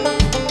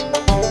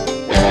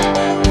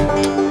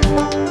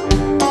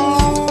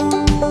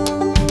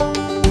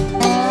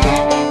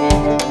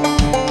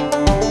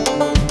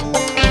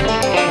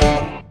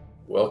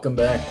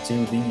back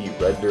to the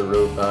Red Dirt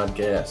Road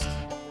podcast.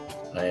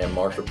 I am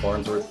Marshall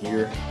Farnsworth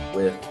here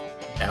with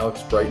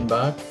Alex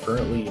Breitenbach,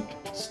 currently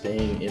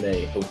staying in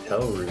a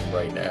hotel room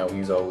right now.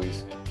 He's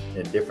always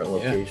in a different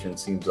location,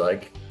 seems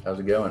like. How's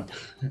it going?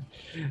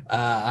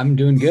 I'm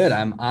doing good.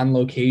 I'm on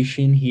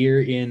location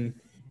here in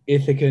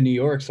Ithaca, New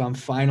York. So I'm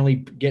finally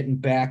getting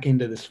back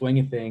into the swing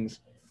of things,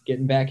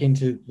 getting back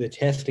into the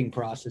testing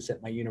process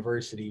at my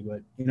university.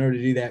 But in order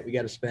to do that, we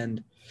got to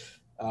spend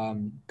a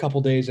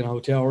couple days in a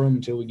hotel room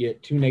until we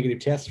get 2 negative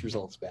test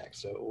results back.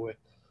 So we're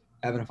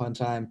having a fun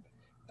time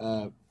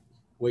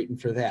waiting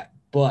for that.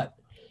 But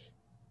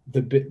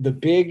the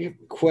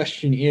big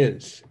question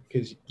is,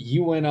 because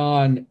you went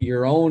on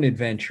your own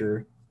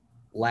adventure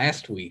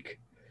last week.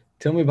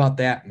 Tell me about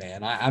that,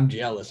 man. I'm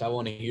jealous. I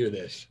want to hear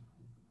this.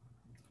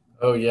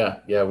 Oh yeah.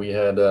 We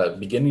had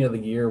beginning of the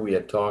year. We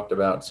had talked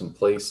about some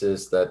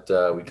places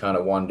that we kind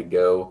of wanted to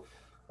go.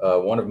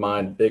 One of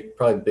mine,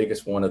 probably the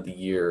biggest one of the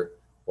year,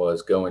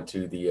 was going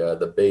to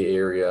the Bay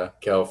Area,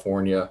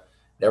 California.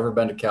 Never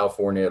been to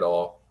California at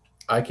all.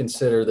 I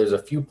consider there's a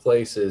few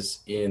places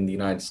in the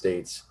United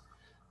States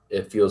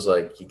it feels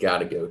like you got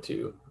to go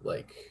to.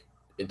 Like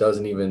it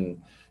doesn't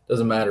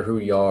matter who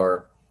you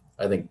are.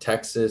 I think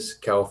Texas,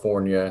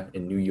 California,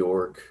 and New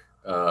York,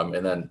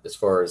 and then as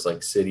far as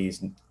like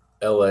cities,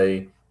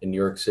 L.A. and New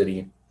York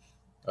City.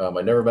 I've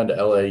never been to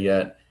L.A.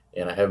 yet,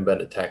 and I haven't been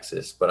to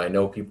Texas, but I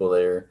know people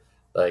there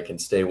that I can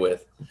stay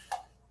with.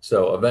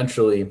 So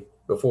eventually,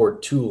 before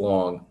too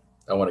long,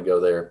 I want to go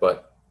there.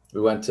 But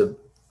we went to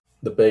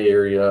the Bay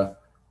Area,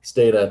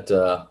 stayed at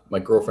my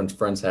girlfriend's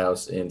friend's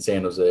house in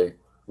San Jose.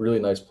 Really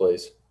nice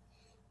place.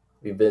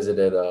 We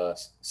visited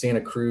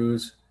Santa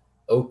Cruz,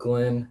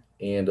 Oakland,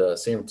 and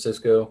San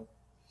Francisco.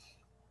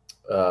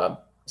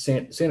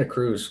 Santa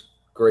Cruz,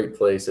 great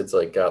place. It's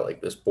like got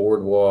like this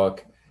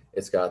boardwalk.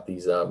 It's got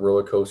these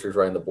roller coasters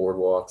right in the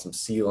boardwalk, some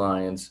sea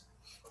lions.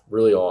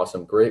 Really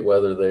awesome. Great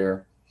weather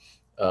there.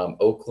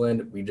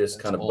 Oakland, we just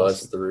That's kind of awesome.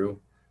 buzzed through.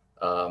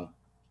 Um,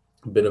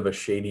 a bit of a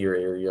shadier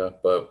area,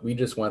 but we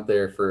just went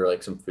there for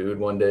like some food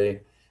one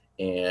day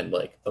and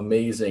like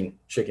amazing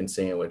chicken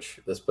sandwich.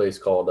 This place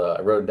called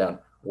I wrote it down,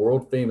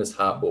 World Famous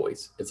Hot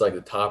Boys. It's like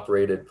the top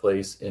rated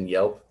place in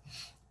Yelp.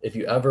 If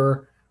you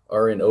ever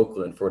are in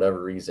Oakland for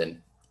whatever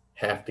reason,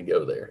 have to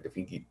go there if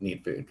you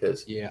need food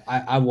because Yeah,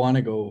 I want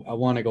to go. I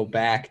want to go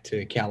back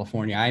to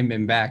California. I haven't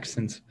been back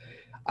since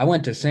I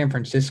went to San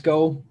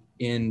Francisco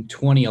in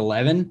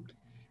 2011.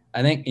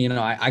 I think,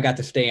 I got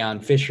to stay on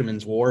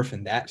Fisherman's Wharf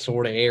and that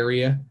sort of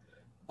area.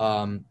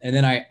 And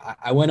then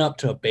I went up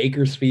to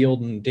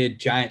Bakersfield and did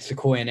Giant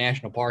Sequoia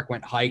National Park,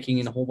 went hiking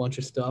and a whole bunch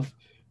of stuff.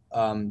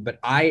 But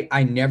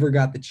I never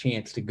got the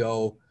chance to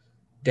go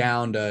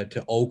down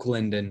to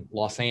Oakland and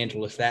Los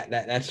Angeles,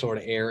 that sort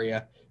of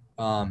area.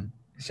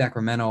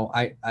 Sacramento.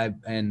 I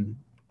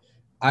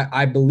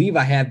believe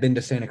I have been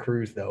to Santa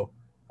Cruz though.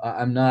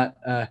 I'm not.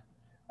 I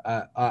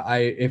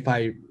if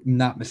I'm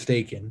not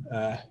mistaken,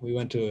 we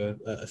went to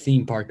a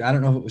theme park. I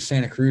don't know if it was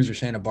Santa Cruz or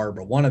Santa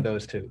Barbara, one of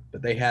those two.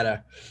 But they had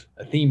a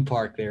theme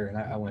park there, and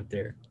I went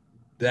there.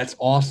 That's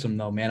awesome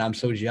though, man. I'm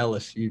so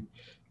jealous.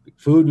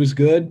 Food was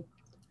good,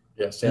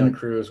 yeah, Santa and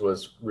Cruz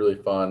was really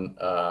fun.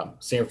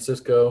 San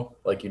Francisco,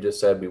 like you just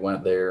said, we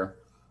went there.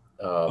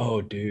 Um,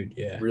 oh, dude,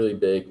 yeah, really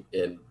big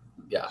and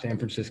yeah, I San mean,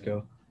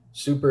 Francisco.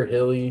 super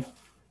hilly.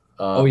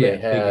 Oh They yeah, big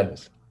had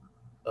hills.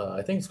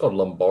 I think it's called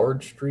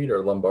Lombard Street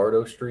or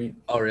Lombardo Street.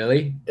 Oh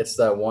really? It's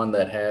that one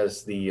that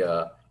has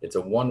it's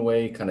a one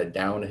way kind of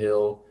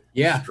downhill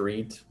Yeah,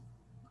 street.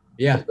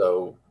 yeah.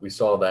 So we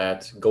saw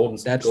that That's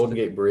Golden the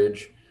Gate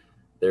Bridge.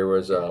 There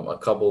was yeah. a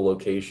couple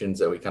locations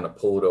that we kind of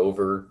pulled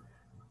over.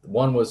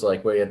 One was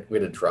like we had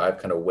to drive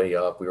kind of way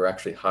up. We were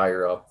actually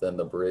higher up than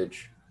the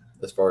bridge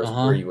as far Uh as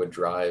where huh. you would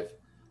drive.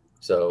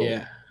 So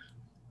Yeah,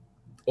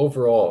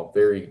 overall,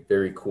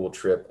 very cool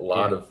trip. A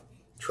lot yeah. of Did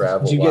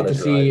travel, a you lot get of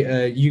to see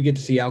driving. you get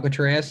to see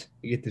Alcatraz?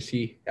 You get to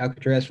see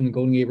Alcatraz from the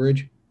Golden Gate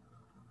Bridge?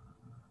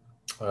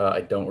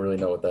 I don't really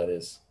know what that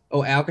is.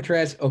 Oh,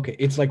 Alcatraz. Okay,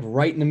 it's like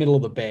right in the middle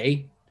of the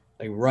bay,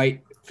 like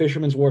right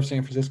Fisherman's Wharf,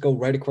 San Francisco.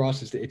 Right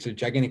across, it's a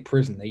gigantic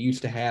prison. They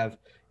used to have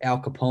Al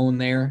Capone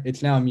there.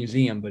 It's now a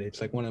museum, but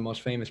it's like one of the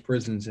most famous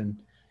prisons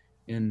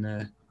in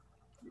uh,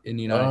 in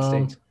the United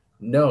Um, States.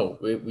 no,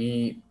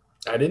 we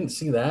I didn't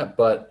see that,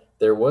 but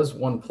there was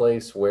one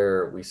place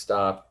where we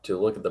stopped to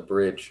look at the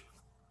bridge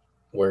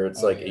where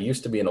it's Oh like it yeah.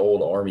 used to be an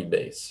old army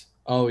base.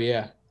 Oh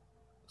yeah.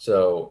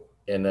 So,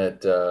 and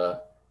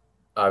that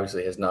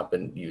obviously has not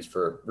been used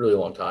for a really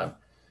long time,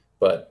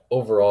 but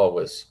overall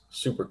was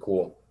super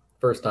cool.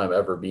 First time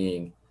ever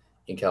being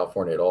in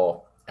California at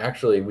all.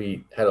 Actually,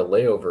 we had a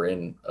layover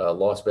in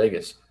Las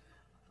Vegas,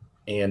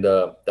 and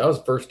that was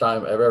the first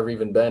time I've ever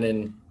even been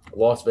in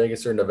Las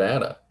Vegas or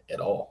Nevada at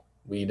all.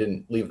 We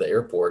didn't leave the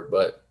airport,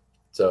 but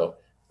so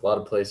a lot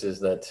of places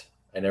that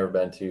I never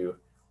been to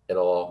at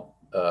all.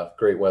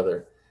 Great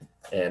weather,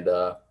 and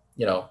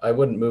I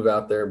wouldn't move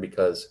out there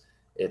because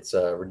it's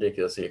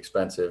ridiculously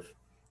expensive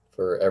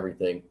for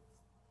everything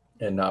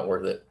and not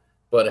worth it.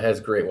 But it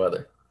has great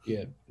weather.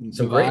 Yeah.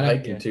 Some great Nevada.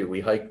 hiking Yeah. too. We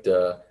hiked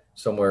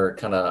somewhere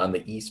kind of on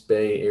the East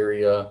Bay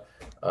area.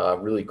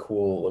 Really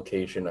cool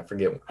location. I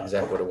forget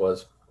exactly what it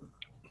was,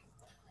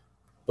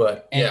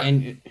 but yeah,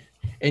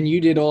 And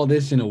you did all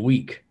this in a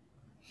week.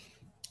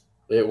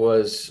 it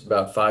was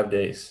about 5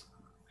 days.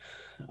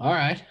 All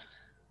right.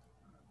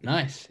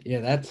 Nice. Yeah,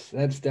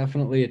 that's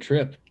definitely a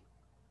trip.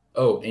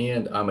 Oh,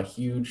 and I'm a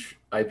huge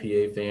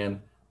IPA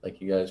fan,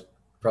 like you guys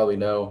probably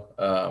know.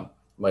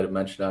 Might have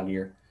mentioned on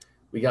here.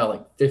 We got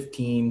like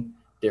 15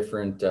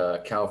 different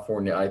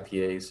California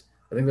IPAs.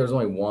 I think there's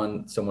only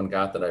one someone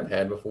got that I've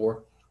had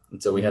before,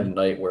 and so we had a Mhm.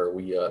 night where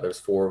there's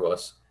four of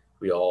us.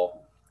 We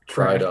all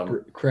tried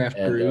them, Craft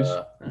and brews.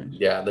 Nice.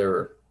 yeah, they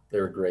were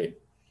great.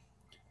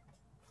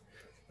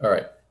 All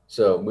right,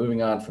 so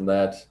moving on from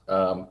that,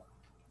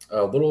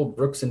 a little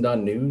Brooks and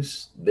Dunn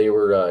news. They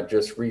were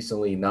just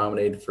recently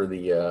nominated for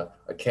the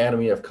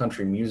Academy of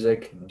Country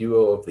Music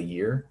Duo of the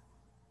Year.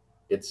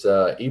 It's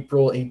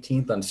April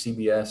 18th on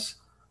CBS.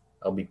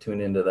 I'll be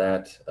tuned into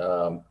that.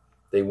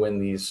 They win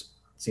these,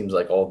 seems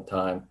like all the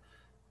time.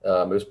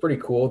 It was pretty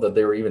cool that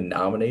they were even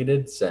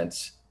nominated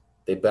since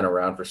they've been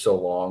around for so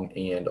long.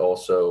 And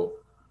also,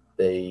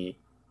 they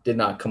did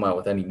not come out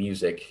with any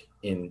music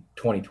in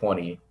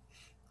 2020,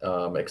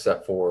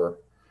 except for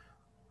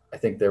I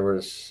think there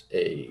was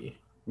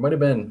might have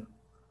been,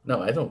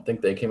 no, I don't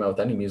think they came out with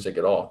any music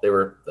at all. They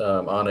were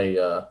on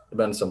they've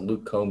been some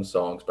Luke Combs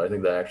songs, but I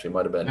think that actually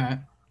might have All been right.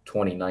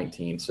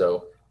 2019.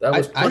 So that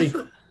was I pretty,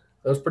 th-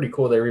 that was pretty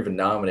cool. They were even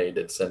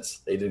nominated since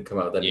they didn't come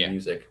out with any yeah.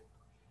 music.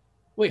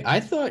 Wait, I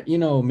thought,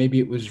 maybe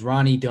it was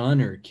Ronnie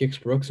Dunn or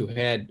Kix Brooks who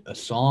had a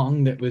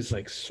song that was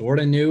like sort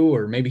of new,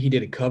 or maybe he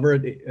did a cover.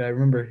 I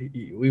remember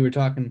we were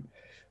talking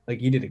like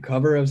he did a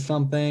cover of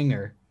something,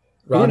 or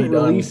he didn't Ronnie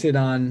release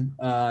Dunn,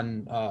 it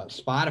on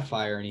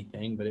Spotify or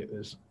anything, but it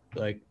was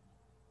like,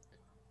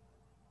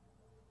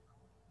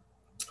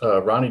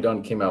 Ronnie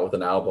Dunn came out with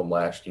an album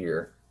last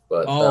year,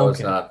 but that oh,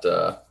 was okay.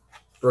 not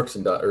Brooks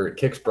and Dunn, or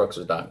Kix Brooks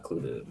was not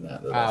included in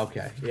that at Ah, all.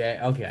 okay.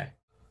 Yeah, okay.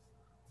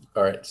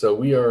 All right, so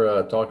we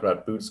are talking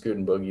about Boot Scoot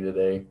and Boogie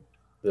today.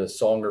 The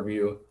song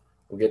review.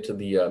 We'll get to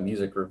the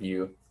music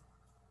video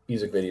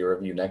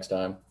review next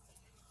time.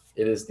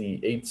 It is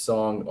the eighth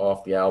song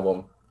off the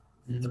album,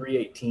 Mhm.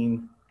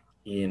 318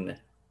 in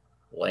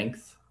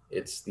length.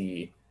 It's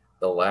the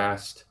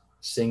last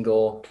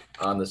single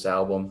on this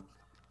album,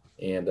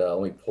 and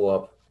let me pull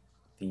up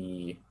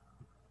the.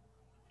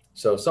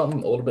 So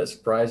something a little bit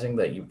surprising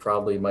that you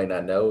probably might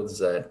not know is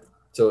that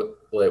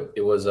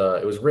it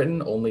was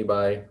written only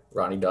by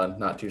Ronnie Dunn,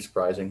 not too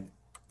surprising,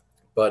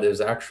 but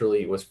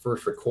it was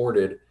first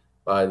recorded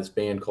by this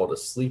band called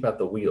Asleep at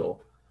the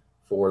Wheel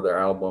for their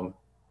album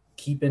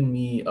Keeping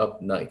Me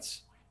Up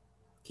Nights.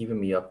 Keeping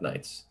Me Up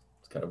Nights.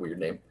 It's kind of a weird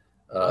name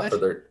for What?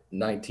 their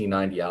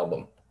 1990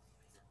 album.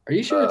 Are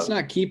you sure it's Uh,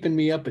 not keeping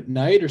me up at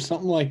night or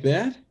something like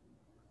that?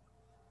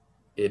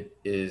 it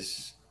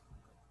is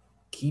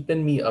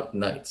Keeping Me Up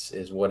Nights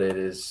is what it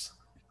is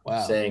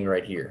Wow. saying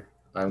right here.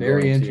 I'm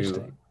Very going to.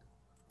 interesting.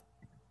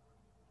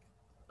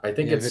 I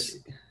think Yeah, it's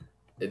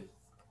it.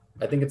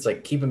 I think it's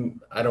like keeping.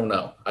 I don't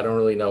know. I don't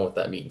really know what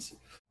that means.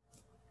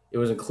 It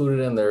was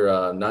included in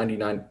their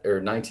 99 or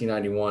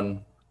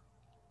 1991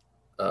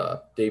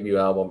 debut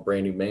album,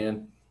 Brand New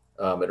Man.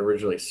 It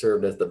originally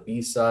served as the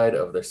B side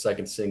of their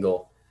second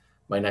single,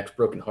 My Next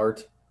Broken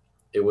Heart.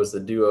 It was the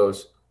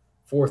duo's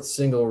fourth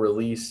single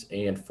release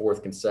and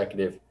fourth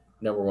consecutive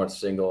number one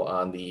single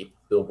on the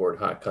Billboard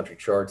Hot Country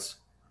charts.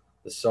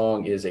 The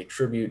song is a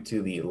tribute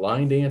to the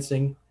line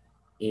dancing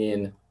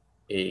in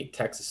a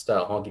Texas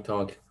style honky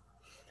tonk.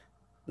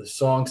 The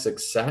song's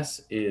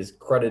success is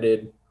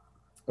credited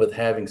with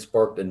having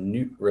sparked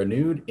a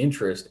renewed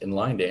interest in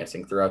line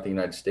dancing throughout the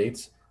United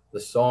States. The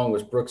song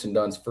was Brooks and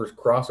Dunn's first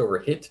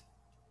crossover hit,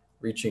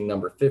 reaching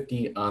number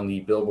 50 on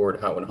the Billboard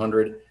Hot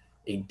 100.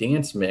 A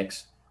dance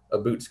mix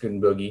of Boot Scoot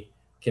and Boogie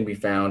can be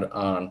found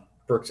on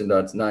Brooks and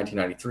Dunn's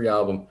 1993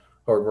 album,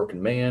 Hard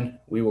Working Man.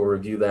 We will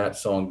review that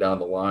song down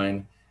the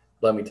line.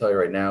 Let me tell you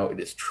right now, it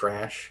is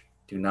trash.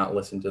 Do not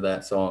listen to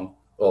that song.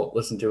 Well,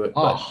 listen to it,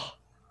 but oh,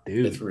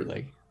 it's dude, really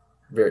like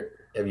very.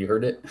 Have you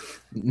heard it?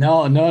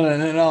 no, no, no,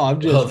 no, no.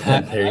 Well,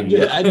 then there I'm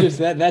you just,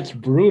 go. that's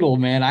brutal,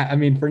 man. I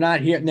mean, for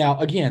not here now,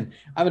 again,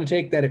 I'm going to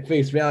take that at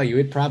face value.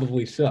 It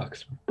probably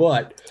sucks,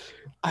 but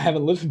I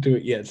haven't listened to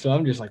it yet. So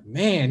I'm just like,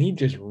 man, he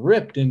just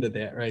ripped into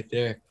that right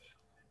there.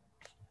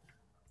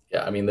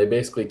 Yeah, I mean, they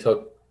basically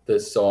took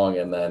this song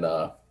and then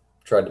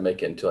tried to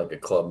make it into like a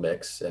club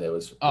mix, and it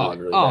was really, Oh,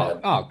 really oh,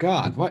 bad. oh,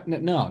 God. What?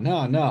 No,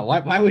 no, no.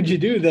 Why would you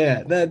do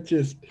that? That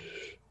just,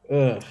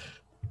 ugh,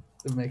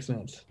 it makes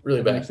sense.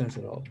 Really Doesn't make bad. sense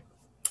at all.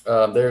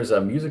 There's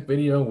a music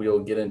video we'll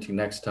get into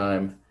next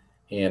time.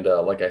 And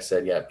like I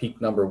said, yeah, peak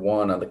number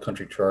one on the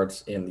country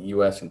charts in the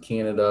US and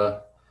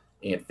Canada,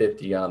 and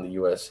 50 on the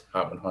US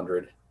Hot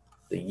 100.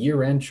 The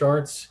year end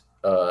charts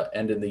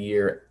ended the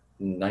year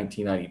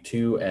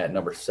 1992 at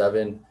number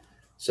seven.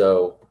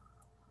 So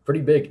pretty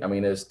big. I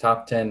mean, it's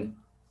top 10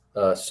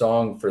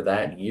 song for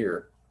that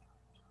year,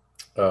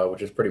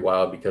 which is pretty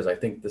wild because I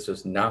think this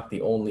was not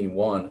the only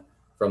one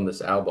from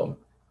this album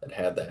that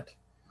had that.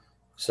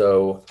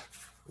 So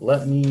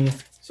let me.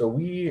 So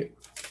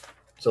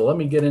so let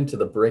me get into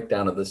the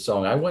breakdown of this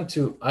song.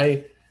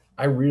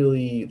 I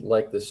really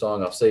like this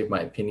song. I'll save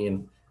my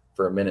opinion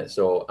for a minute.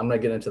 So I'm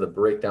gonna get into the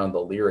breakdown of the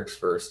lyrics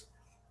first,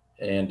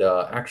 and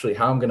actually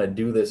how I'm gonna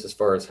do this as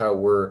far as how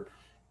we're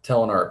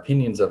telling our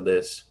opinions of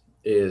this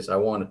is I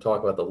want to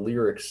talk about the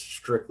lyrics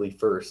strictly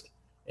first,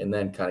 and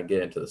then kind of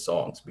get into the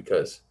songs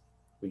because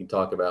we can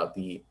talk about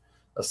the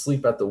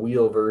Asleep at the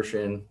Wheel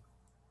version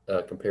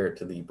compared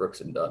to the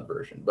Brooks and Dunn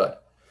version.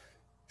 But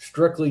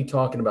strictly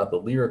talking about the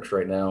lyrics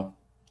right now,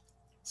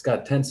 it's got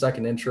a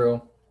 10-second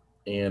intro,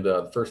 and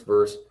the first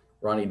verse,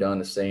 Ronnie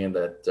Dunn is saying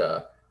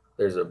that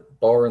there's a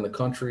bar in the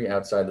country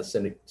outside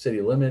the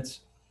city limits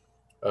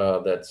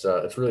that's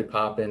it's really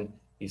popping.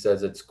 He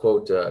says it's,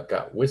 quote,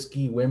 got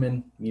whiskey,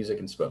 women, music,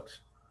 and smokes.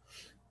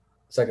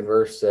 Second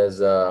verse says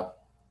that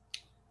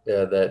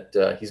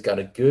he's got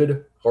a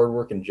good,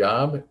 hardworking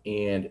job,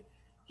 and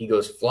he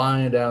goes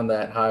flying down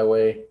that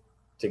highway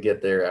to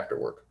get there after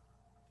work.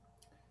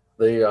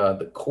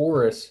 The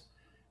chorus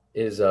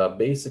is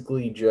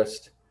basically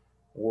just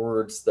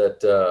words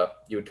that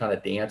you would kind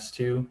of dance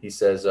to. He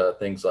says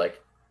things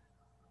like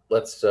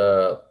let's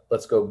go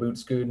boot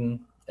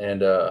scooting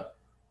and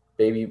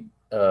baby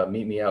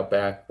meet me out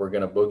back, we're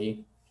gonna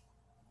boogie.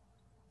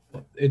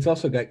 It's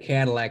also got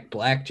Cadillac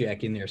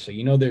Blackjack in there, so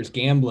there's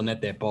gambling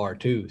at that bar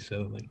too.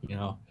 So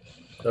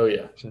Oh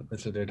yeah. so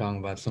that's what they're talking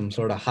about. Some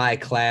sort of high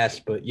class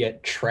but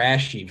yet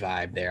trashy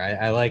vibe there.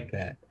 I like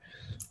that.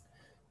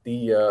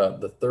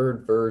 The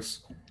third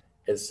verse,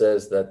 it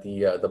says that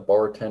the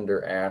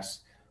bartender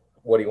asks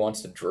what he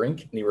wants to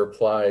drink, and he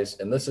replies,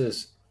 and this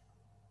is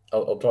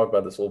I'll talk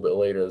about this a little bit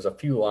later. There's a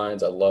few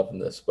lines I love in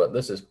this, but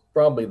this is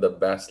probably the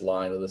best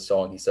line of the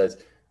song. He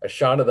says, "A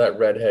shot of that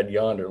redhead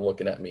yonder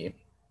looking at me."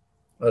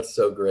 That's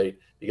so great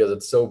because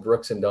it's so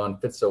Brooks and Dunn,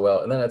 fits so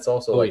well, and then it's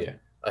also like yeah.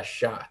 a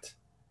shot,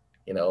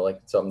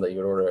 like something that you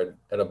would order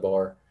at a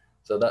bar.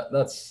 So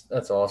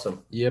that's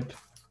awesome. Yep.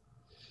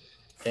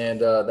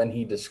 And then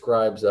he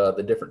describes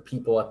the different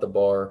people at the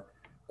bar,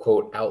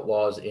 quote,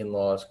 outlaws,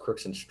 in-laws,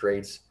 crooks and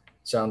straights.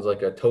 Sounds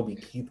like a Toby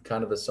Keith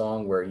kind of a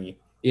song where he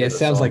it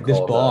sounds like This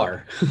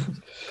Bar.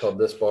 Called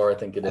This Bar, I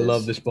think it is. I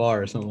love This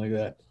Bar or something like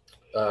that.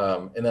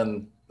 And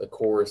then the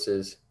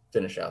choruses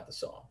finish out the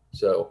song.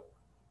 So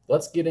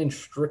let's get in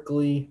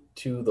strictly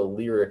to the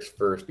lyrics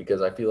first,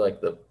 because I feel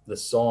like the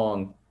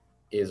song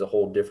is a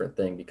whole different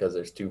thing because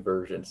there's two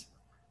versions.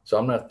 So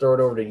I'm going to throw it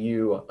over to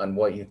you on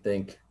what you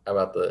think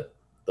about the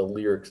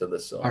lyrics of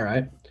this song. All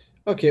right.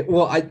 Okay.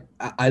 Well,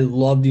 I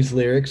love these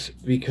lyrics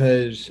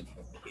because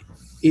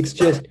it's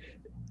just,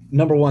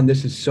 number one,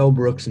 this is so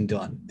Brooks and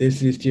Dunn.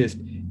 This is just,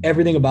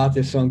 everything about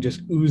this song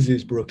just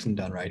oozes Brooks and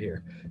Dunn right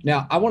here.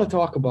 Now, I want to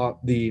talk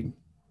about the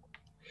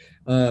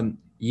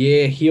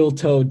heel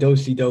toe,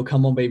 do-si-do,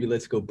 come on, baby,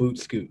 let's go boot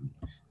scooting.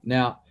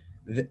 Now,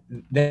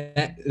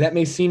 that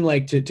may seem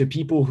like to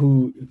people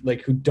who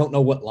don't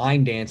know what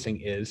line dancing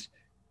is,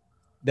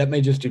 that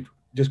may just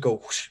go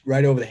whoosh,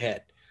 right over the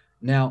head.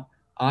 Now,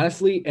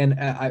 honestly, and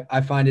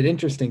I find it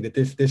interesting that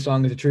this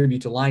song is a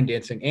tribute to line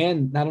dancing,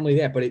 and not only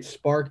that, but it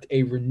sparked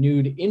a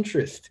renewed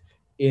interest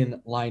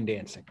in line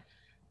dancing.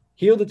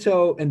 Heel to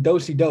toe and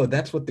do-si-do,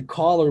 that's what the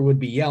caller would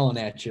be yelling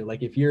at you.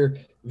 Like if you're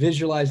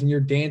visualizing you're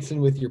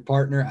dancing with your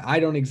partner, I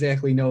don't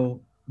exactly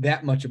know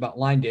that much about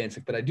line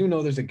dancing, but I do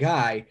know there's a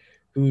guy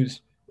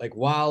who's like,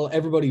 while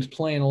everybody's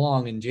playing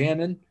along and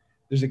jamming,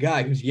 there's a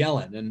guy who's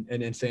yelling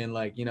and saying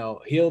like,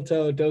 heel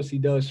toe,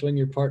 do-si-do, swing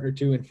your partner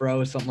to and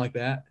fro, something like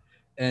that.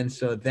 And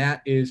so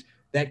that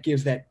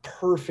gives that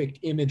perfect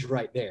image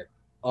right there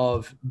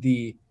of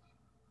that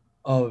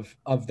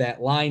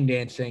line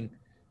dancing.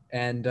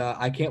 And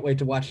I can't wait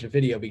to watch the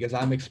video because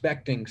I'm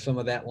expecting some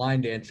of that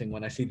line dancing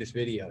when I see this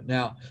video.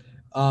 Now,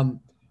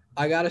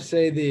 I got to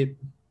say that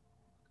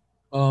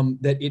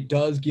it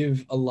does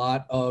give a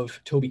lot of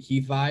Toby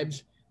Keith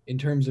vibes in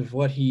terms of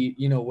what he,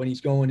 when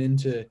he's going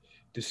into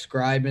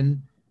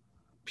describing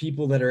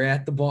people that are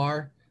at the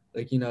bar.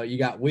 Like, you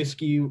got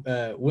whiskey,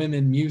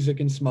 women, music,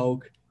 and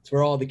smoke. It's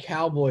where all the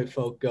cowboy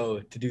folk go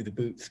to do the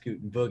boot,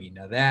 scoot, and boogie.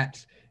 Now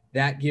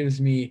that gives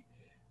me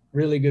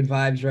really good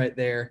vibes right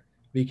there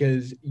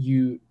because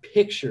you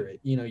picture it.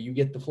 You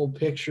get the full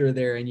picture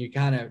there, and you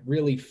kind of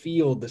really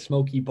feel the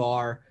smoky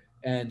bar,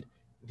 and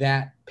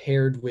that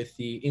paired with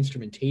the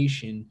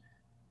instrumentation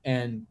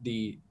and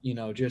the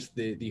just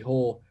the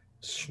whole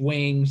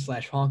swing /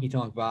 honky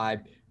tonk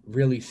vibe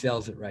really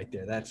sells it right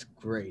there. That's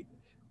great.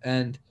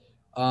 And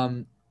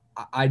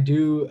I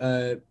do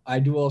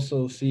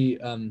also see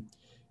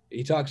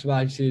he talks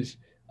about his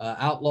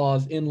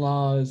outlaws,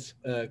 in-laws,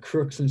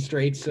 crooks and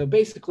straights. So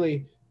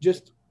basically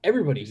just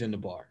everybody's in the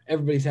bar,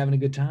 everybody's having a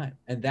good time,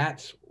 and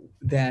that's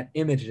that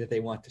image that they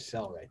want to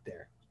sell right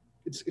there.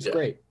 It's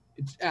great.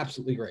 It's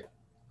absolutely great.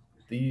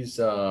 These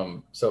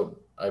so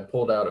I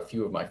pulled out a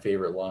few of my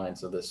favorite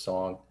lines of this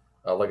song.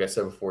 Like I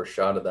said before,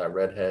 shot of that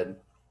redhead.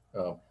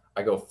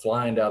 I go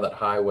flying down that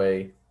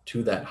highway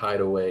to that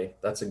hideaway.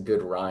 That's a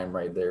good rhyme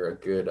right there. A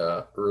good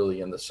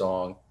early in the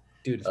song.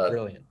 Dude, it's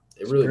brilliant.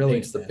 It really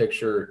paints the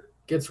picture.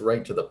 Gets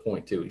right to the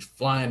point too. He's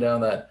flying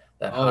down that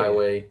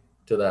highway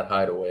to that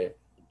hideaway,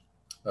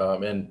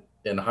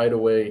 And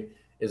hideaway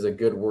is a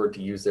good word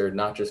to use there,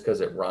 not just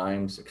because it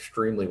rhymes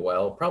extremely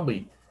well.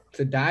 Probably It's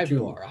a dive two.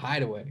 bar, a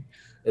hideaway.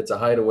 It's a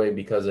hideaway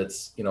because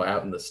it's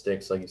out in the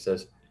sticks, like he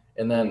says.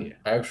 And Oh then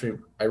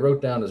yeah. I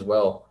wrote down as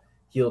well,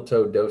 heel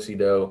toe do si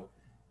do.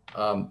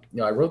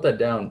 I wrote that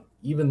down,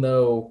 even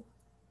though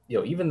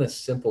even this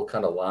simple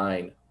kind of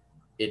line,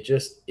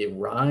 it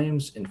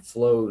rhymes and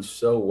flows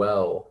so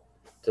well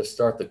to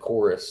start the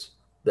chorus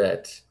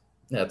that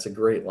that's a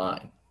great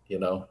line. You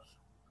know,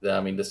 I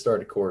mean, to start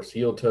the chorus,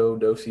 heel toe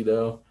do si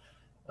do.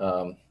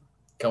 Um,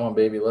 Come on,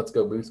 baby, let's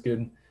go boot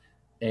scooting.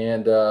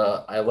 And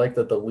I like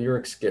that the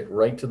lyrics get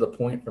right to the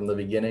point from the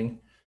beginning.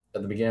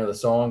 At the beginning of the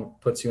song,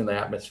 puts you in the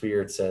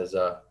atmosphere. It says,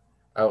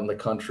 "Out in the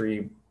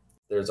country,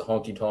 there's a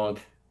honky tonk,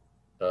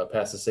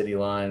 past the city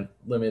line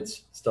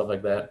limits, stuff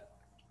like that."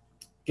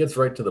 Gets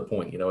right to the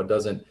point.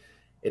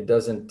 It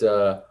doesn't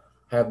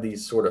have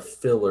these sort of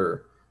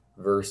filler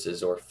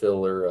verses or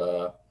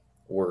filler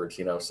words.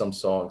 Some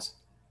songs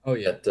Oh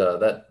yeah.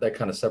 that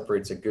kind of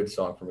separates a good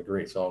song from a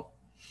great song.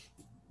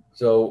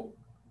 So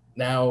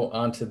now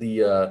onto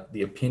the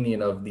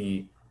opinion of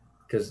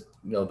because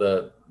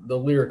the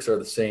lyrics are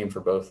the same for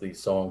both of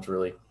these songs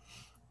really.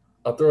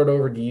 I'll throw it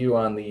over to you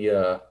on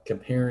the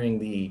comparing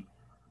the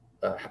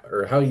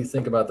or how you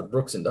think about the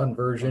Brooks and Dunn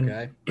version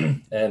Okay.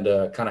 and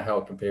kind of how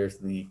it compares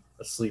to the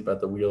Asleep at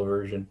the Wheel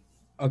version.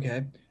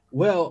 Okay.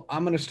 Well,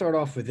 I'm going to start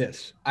off with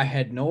this. I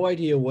had no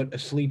idea what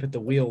asleep at the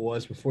wheel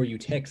was before you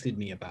texted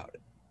me about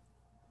it.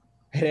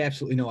 I had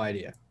absolutely no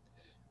idea.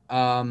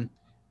 Um,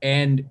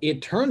 and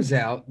it turns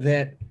out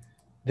that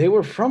they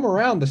were from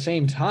around the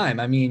same time.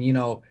 I mean,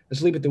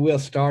 Asleep at the Wheel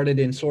started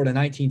in sort of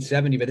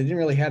 1970, but it didn't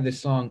really have this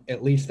song,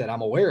 at least that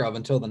I'm aware of,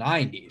 until the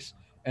 90s.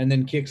 And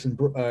then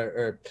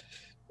or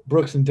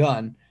Brooks and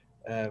Dunn,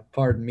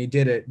 pardon me,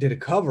 did a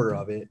cover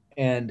of it.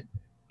 And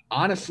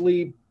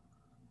honestly,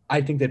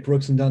 I think that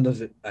Brooks and Dunn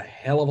does it a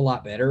hell of a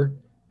lot better.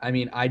 I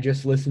mean, I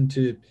just listened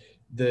to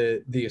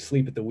the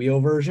Asleep at the Wheel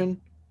version.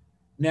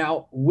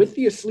 Now, with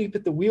the Asleep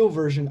at the Wheel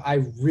version,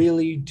 I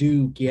really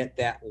do get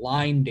that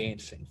line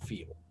dancing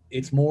feel.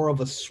 It's more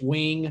of a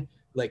swing,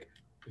 like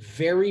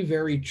very,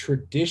 very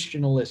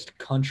traditionalist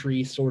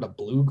country sort of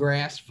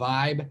bluegrass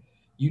vibe.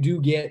 You do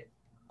get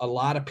a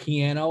lot of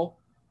piano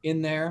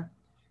in there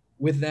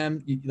with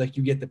them. Like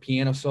you get the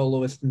piano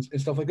soloist and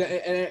stuff like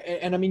that.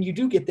 And I mean, you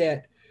do get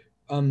that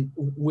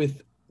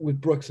with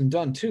Brooks and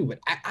Dunn too. But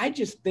I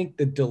just think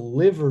the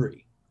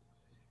delivery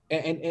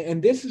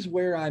and this is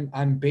where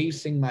I'm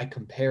basing my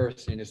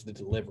comparison is the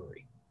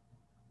delivery.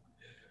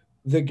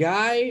 The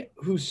guy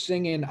who's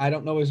singing, I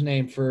don't know his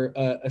name for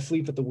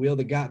 "Asleep at the Wheel,"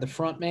 the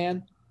front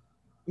man.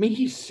 I mean,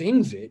 he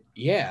sings it,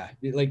 yeah,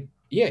 like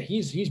yeah,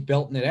 he's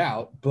belting it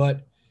out,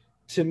 but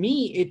to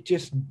me, it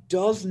just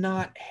does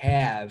not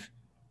have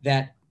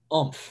that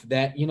umph.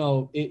 That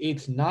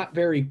it's not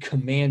very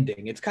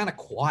commanding. It's kind of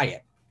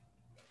quiet,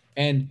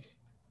 and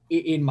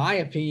in my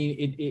opinion,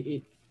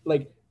 it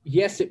like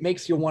yes, it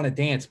makes you want to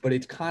dance, but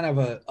it's kind of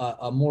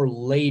a more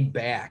laid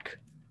back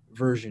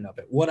version of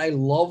it. What I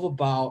love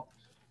about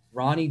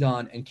Ronnie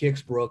Dunn and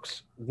Kix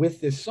Brooks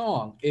with this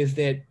song is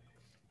that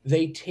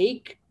they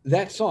take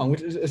that song,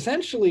 which is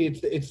essentially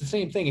it's the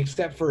same thing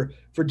except for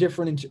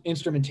different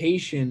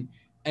instrumentation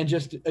and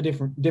just a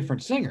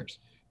different singers.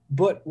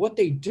 But what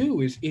they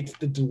do is it's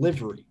the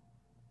delivery.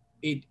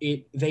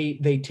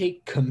 They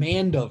take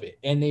command of it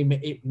and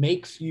it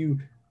makes you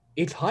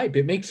it's hype.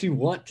 It makes you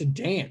want to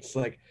dance.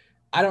 Like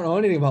I don't know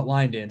anything about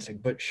line dancing,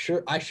 but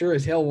I sure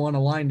as hell want to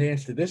line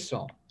dance to this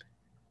song.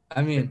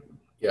 I mean,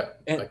 Yeah,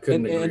 and I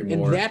couldn't agree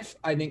and more. that's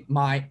I think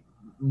my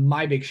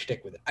big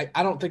shtick with it.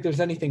 I don't think there's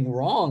anything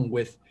wrong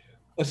with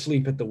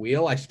Asleep at the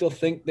Wheel. I still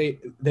think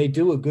they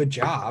do a good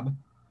job.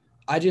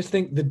 I just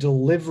think the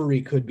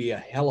delivery could be a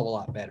hell of a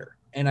lot better,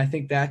 and I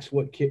think that's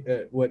what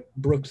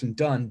Brooks and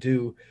Dunn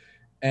do,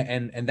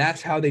 and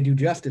that's how they do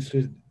justice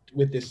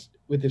with this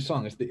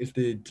song. Is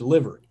the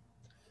delivery.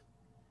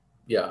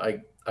 Yeah,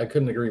 I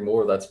couldn't agree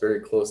more. That's very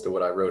close to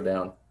what I wrote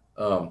down.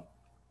 Um,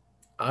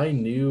 I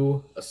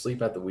knew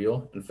Asleep at the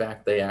Wheel. In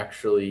fact, they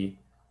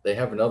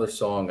have another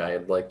song I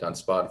had liked on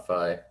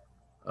Spotify,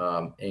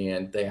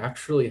 and they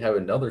actually have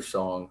another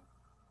song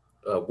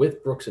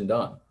with Brooks and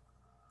Dunn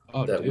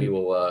Oh, that we dude,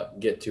 will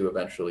get to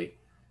eventually.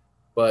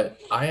 But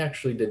I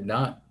actually did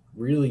not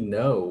really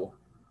know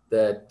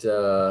that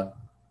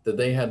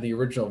they had the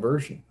original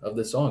version of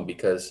the song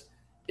because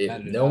how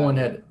it did no I one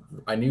would had.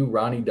 I knew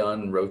Ronnie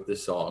Dunn wrote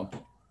this song,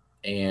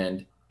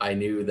 and I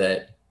knew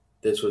that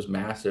this was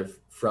massive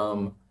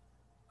from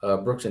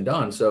Brooks and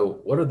Dunn. So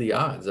what are the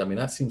odds? I mean,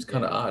 that seems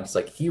kind yeah of odd. It's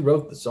like he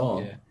wrote the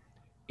song yeah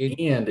it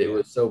and it yeah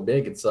was so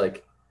big. It's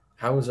like,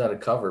 how was that a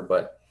cover?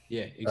 But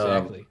yeah um,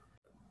 exactly.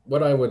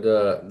 what I would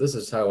this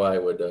is how I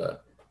would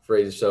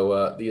phrase it.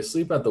 So the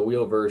Asleep at the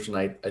Wheel version,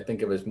 I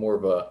think of as more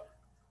of a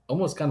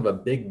almost kind of a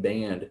big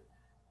band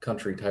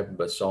country type of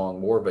a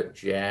song, more of a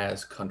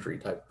jazz country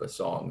type of a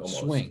song almost.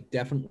 Swing,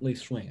 definitely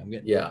swing. I'm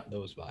getting Yeah.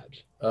 those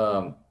vibes.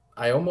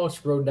 I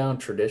almost wrote down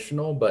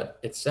traditional, but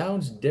it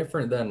sounds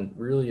different than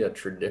really a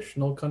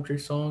traditional country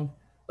song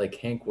like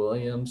Hank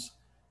Williams.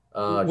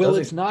 Well,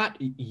 it's not.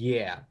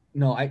 Yeah,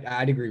 no,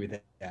 I'd agree with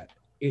that.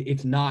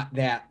 It's not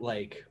that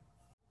like.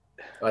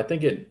 I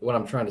think what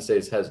I'm trying to say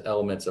is has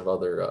elements of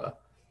other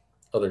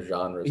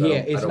genres. Yeah, I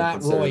it's don't not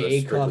consider Roy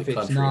this strictly Acuff. It's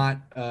country.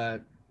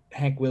 not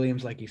Hank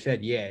Williams, like you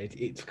said. Yeah,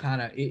 it's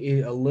kind of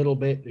a little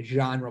bit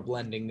genre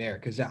blending there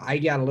because I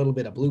got a little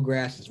bit of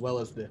bluegrass as well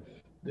as the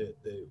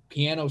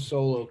piano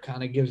solo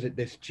kind of gives it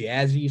this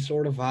jazzy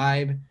sort of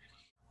vibe.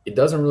 It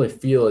doesn't really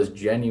feel as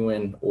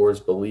genuine or as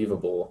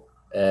believable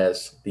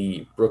as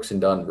the Brooks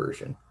and Dunn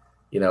version.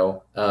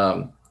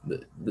 The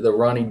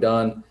Ronnie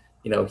Dunn,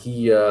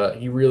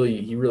 he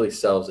really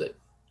sells it.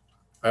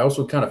 I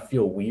also kind of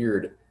feel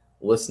weird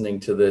listening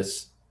to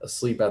this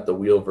asleep at the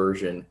wheel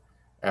version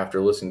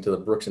after listening to the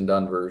Brooks and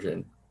Dunn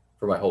version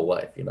for my whole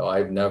life.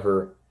 I've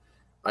never,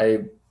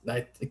 I,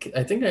 I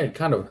think I had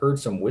kind of heard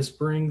some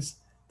whisperings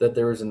that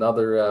there was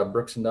another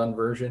Brooks and Dunn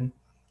version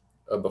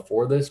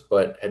before this,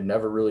 but had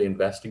never really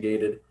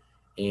investigated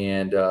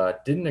and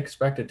didn't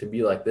expect it to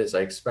be like this.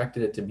 I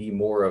expected it to be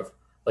more of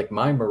like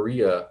My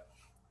Maria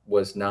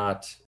was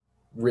not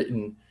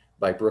written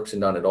by Brooks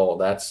and Dunn at all.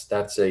 That's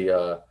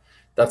a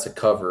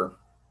cover,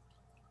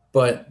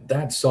 but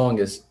that song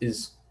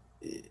is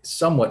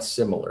somewhat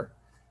similar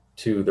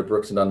to the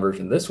Brooks and Dunn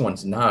version. This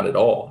one's not at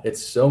all.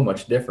 It's so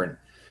much different.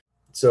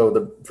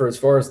 So for as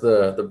far as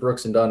the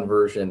Brooks and Dunn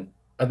version,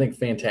 I think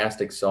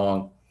fantastic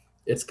song.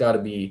 It's got to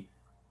be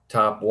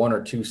top one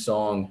or two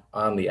song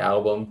on the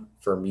album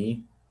for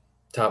me.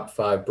 Top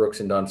five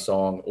Brooks and Dunn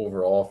song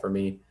overall for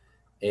me,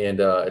 and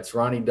it's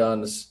Ronnie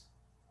Dunn's.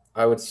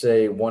 I would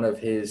say one of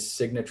his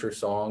signature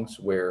songs,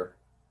 where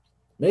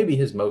maybe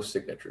his most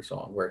signature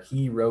song, where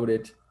he wrote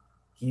it.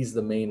 He's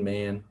the main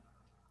man.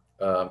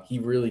 He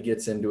really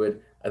gets into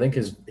it. I think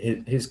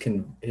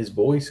his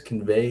voice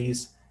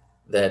conveys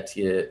that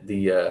he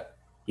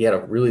had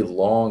a really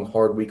long,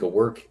 hard week of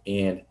work,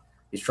 and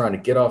he's trying to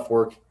get off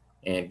work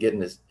and getting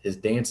his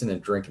dancing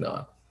and drinking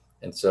on.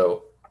 And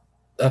so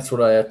that's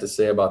what I have to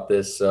say about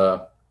this.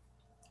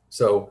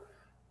 So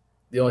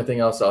the only thing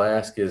else I'll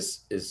ask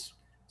is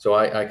so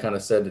I kind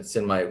of said it's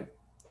in my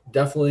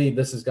definitely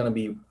this is going to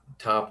be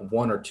top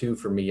one or two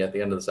for me at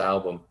the end of this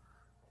album.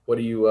 What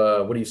are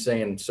you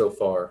saying so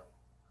far?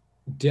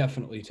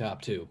 Definitely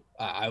top two.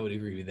 I would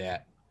agree with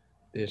that.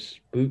 This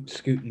boot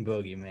scooting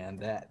boogie, man.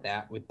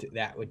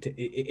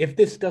 If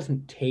this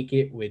doesn't take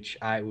it, which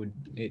I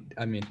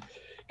mean,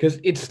 because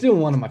it's still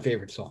one of my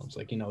favorite songs.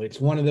 Like it's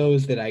one of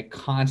those that I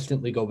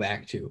constantly go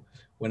back to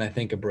when I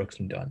think of Brooks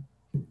and Dunn.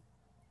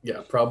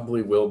 Yeah,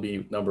 probably will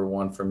be number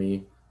one for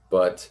me.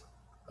 But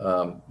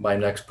My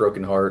Next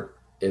Broken Heart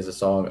is a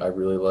song I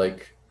really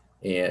like,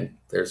 and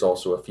there's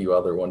also a few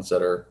other ones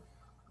that are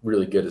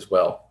really good as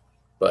well.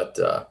 But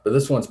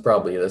this one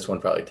probably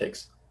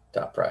takes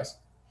top prize.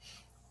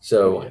 Oh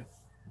So yeah.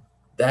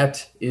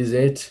 that is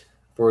it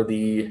for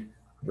the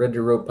Red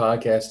to Rope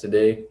podcast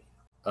today.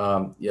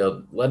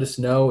 Let us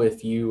know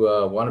if you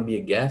want to be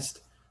a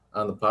guest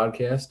on the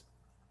podcast.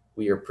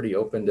 We are pretty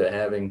open to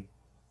having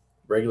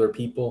regular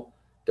people.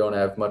 Don't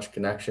have much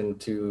connection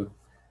to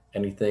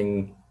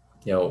anything,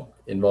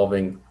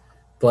 involving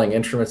playing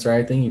instruments or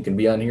anything. You can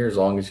be on here as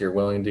long as you're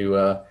willing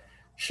to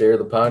share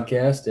the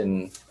podcast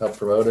and help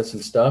promote us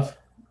and stuff.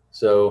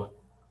 So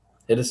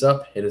hit us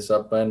up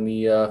on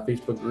the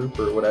Facebook group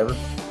or whatever.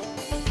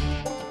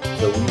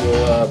 So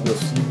we'll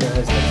see you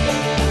guys next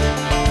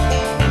time.